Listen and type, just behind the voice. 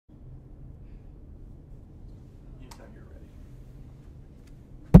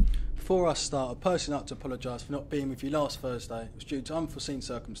Before I start, I'd personally like to apologise for not being with you last Thursday. It was due to unforeseen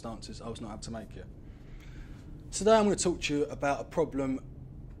circumstances. I was not able to make it. Today I'm going to talk to you about a problem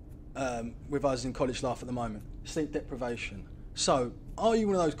with us in college life at the moment, sleep deprivation. So, are you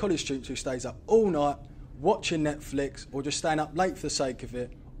one of those college students who stays up all night watching Netflix, or just staying up late for the sake of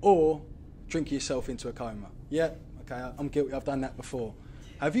it, or drinking yourself into a coma? Yeah, okay, I'm guilty, I've done that before.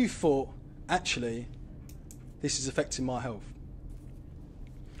 Have you thought, actually, this is affecting my health?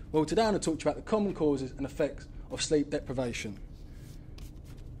 Well, today I'm going to talk to you about the common causes and effects of sleep deprivation.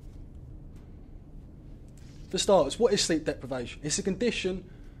 For starters, what is sleep deprivation? It's a condition,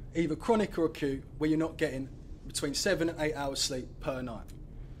 either chronic or acute, where you're not getting between 7 and 8 hours sleep per night.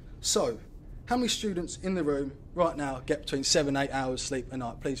 So, how many students in the room right now get between 7 and 8 hours sleep a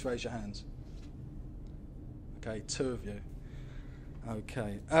night? Please raise your hands. Okay, 2 of you.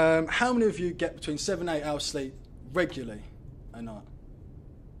 Okay. How many of you get between 7 and 8 hours sleep regularly a night?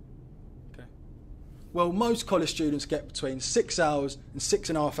 Okay. Well, most college students get between 6 hours and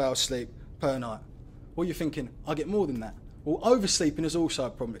 6.5 hours sleep per night. What are you thinking? I get more than that. Well, oversleeping is also a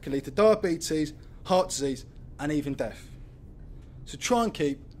problem. It can lead to diabetes, heart disease, and even death. So try and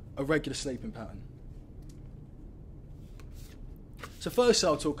keep a regular sleeping pattern. So first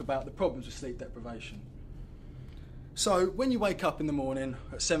I'll talk about the problems with sleep deprivation. So when you wake up in the morning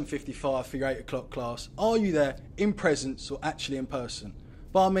at 7:55 for your 8 o'clock class, are you there in presence or actually in person?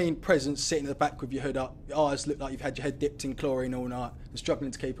 By I mean presence, sitting at the back with your hood up, your eyes look like you've had your head dipped in chlorine all night and struggling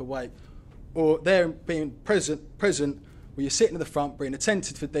to keep awake. Or there being present where you're sitting at the front, being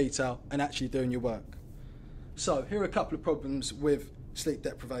attentive to detail and actually doing your work. So here are a couple of problems with sleep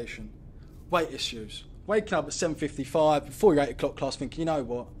deprivation. Weight issues. Waking up at 7:55 before your 8 o'clock class thinking, you know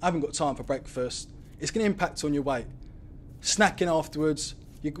what, I haven't got time for breakfast. It's going to impact on your weight. Snacking afterwards,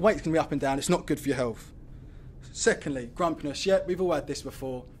 your weight's going to be up and down. It's not good for your health. Secondly, grumpiness. Yeah, we've all had this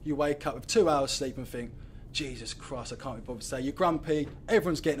before. You wake up with 2 hours sleep and think, Jesus Christ, I can't be bothered to say. You're grumpy,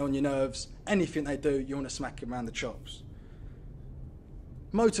 everyone's getting on your nerves. Anything they do, you want to smack them around the chops.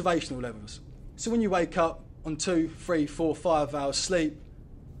 Motivational levels. So when you wake up on 2, 3, 4, 5 hours sleep,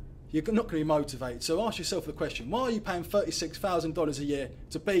 you're not going to be motivated. So ask yourself the question, why are you paying $36,000 a year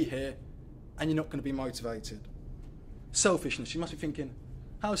to be here and you're not going to be motivated? Selfishness. You must be thinking,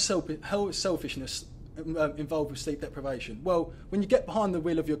 how is selfishness involved with sleep deprivation? Well, when you get behind the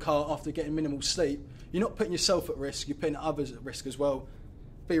wheel of your car after getting minimal sleep, you're not putting yourself at risk, you're putting others at risk as well.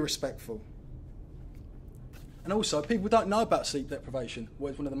 Be respectful. And also, people don't know about sleep deprivation,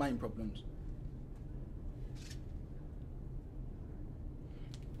 which is one of the main problems.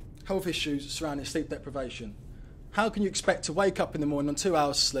 Health issues surrounding sleep deprivation. How can you expect to wake up in the morning on 2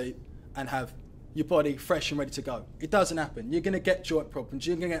 hours sleep and have your body fresh and ready to go? It doesn't happen. You're going to get joint problems,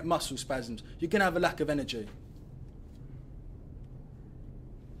 you're going to get muscle spasms, you're going to have a lack of energy.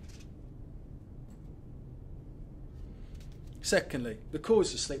 Secondly, the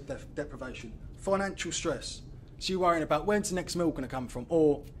cause of sleep deprivation, financial stress. So you're worrying about when's the next meal going to come from,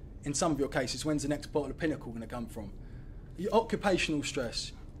 or in some of your cases, when's the next bottle of Pinnacle going to come from. Your occupational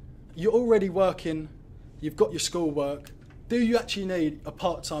stress. You're already working, you've got your schoolwork. Do you actually need a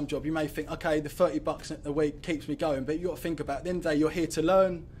part-time job? You may think, okay, the $30 a week keeps me going, but you've got to think about, at the end of the day, you're here to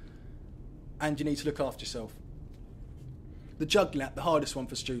learn and you need to look after yourself. The juggling act, the hardest one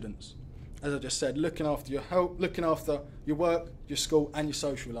for students. As I just said, looking after your health, looking after your work, your school and your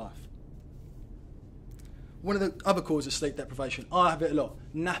social life. One of the other causes of sleep deprivation, I have it a lot,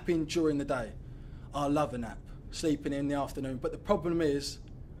 napping during the day. I love a nap, sleeping in the afternoon, but the problem is,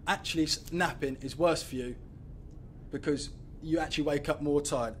 actually napping is worse for you because you actually wake up more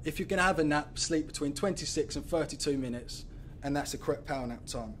tired. If you're going to have a nap, sleep between 26 and 32 minutes, and that's the correct power nap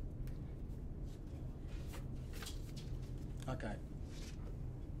time. Okay.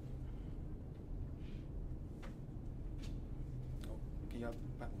 Can you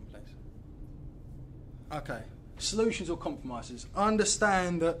have back one, please? Okay. Solutions or compromises. I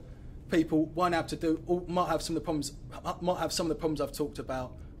understand that people won't have to do, or might have some of the problems I've talked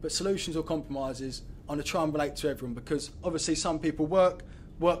about, but solutions or compromises, I'm going to try and relate to everyone because obviously some people work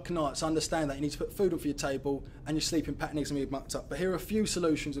nights. I understand that you need to put food on for your table and your sleeping pattern needs to be mucked up. But here are a few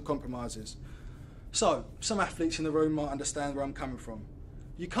solutions or compromises. So, some athletes in the room might understand where I'm coming from.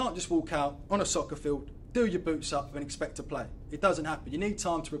 You can't just walk out on a soccer field, do your boots up and expect to play. It doesn't happen. You need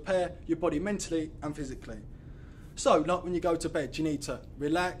time to prepare your body mentally and physically. So, like when you go to bed, you need to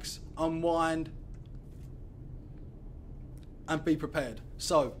relax, unwind, and be prepared.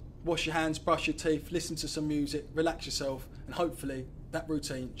 So, wash your hands, brush your teeth, listen to some music, relax yourself, and hopefully that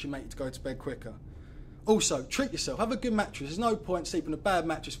routine should make you to go to bed quicker. Also, treat yourself. Have a good mattress. There's no point sleeping on a bad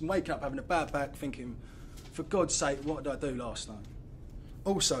mattress and waking up having a bad back thinking, for God's sake, what did I do last night?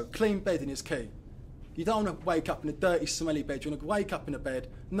 Also, clean bedding is key. You don't want to wake up in a dirty, smelly bed. You want to wake up in a bed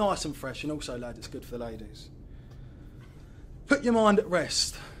nice and fresh, and also, lads, it's good for the ladies. Put your mind at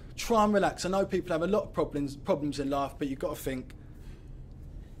rest. Try and relax. I know people have a lot of problems in life, but you've got to think,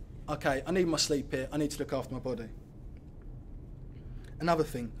 okay, I need my sleep here. I need to look after my body. Another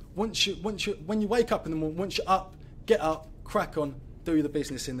thing, when you wake up in the morning, once you're up, get up, crack on, do the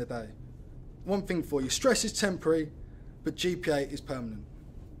business in the day. One thing for you, stress is temporary, but GPA is permanent.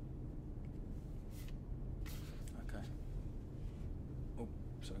 Okay. Oh,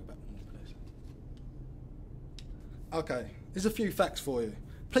 sorry, back one more, please. Okay, here's a few facts for you.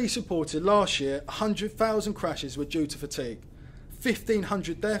 Police reported last year 100,000 crashes were due to fatigue.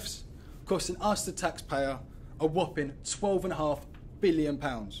 1,500 deaths, costing us, the taxpayer, a whopping £12.5 billion.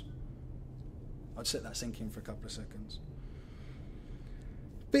 I'd let that sink in for a couple of seconds.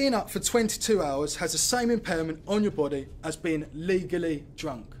 Being up for 22 hours has the same impairment on your body as being legally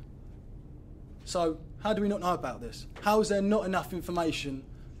drunk. So, how do we not know about this? How is there not enough information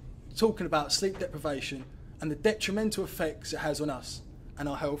talking about sleep deprivation and the detrimental effects it has on us and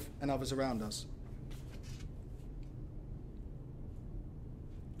our health and others around us?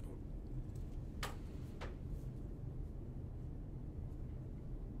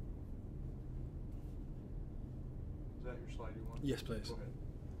 Is that your slide you want? Yes, please. Go ahead.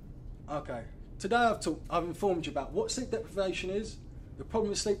 Okay, today I've informed you about what sleep deprivation is, the problem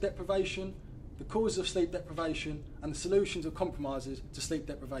with sleep deprivation, the causes of sleep deprivation, and the solutions or compromises to sleep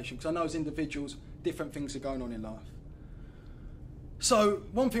deprivation, because I know as individuals, different things are going on in life. So,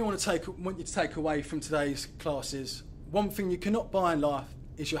 one thing I want you to take away from today's class is, one thing you cannot buy in life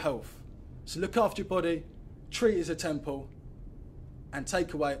is your health. So look after your body, treat it as a temple, and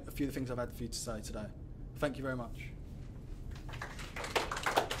take away a few of the things I've had for you to say today. Thank you very much.